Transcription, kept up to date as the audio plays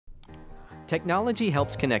Technology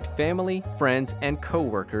helps connect family, friends, and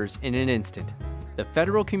co-workers in an instant. The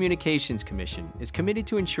Federal Communications Commission is committed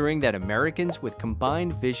to ensuring that Americans with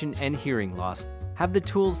combined vision and hearing loss have the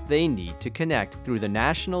tools they need to connect through the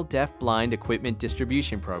National Deaf-Blind Equipment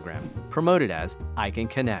Distribution Program, promoted as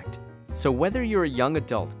iCanConnect. So whether you're a young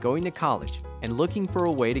adult going to college and looking for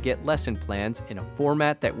a way to get lesson plans in a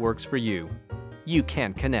format that works for you, you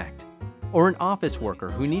can connect. Or an office worker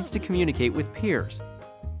who needs to communicate with peers,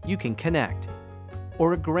 you can connect.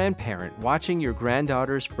 Or a grandparent watching your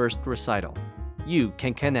granddaughter's first recital, you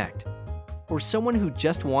can connect. Or someone who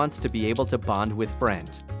just wants to be able to bond with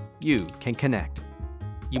friends, you can connect.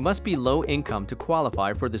 You must be low income to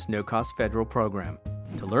qualify for this no-cost federal program.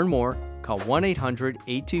 To learn more, call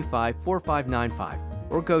 1-800-825-4595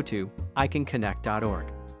 or go to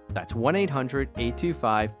iCanConnect.org. That's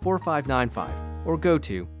 1-800-825-4595 or go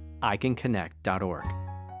to iCanConnect.org.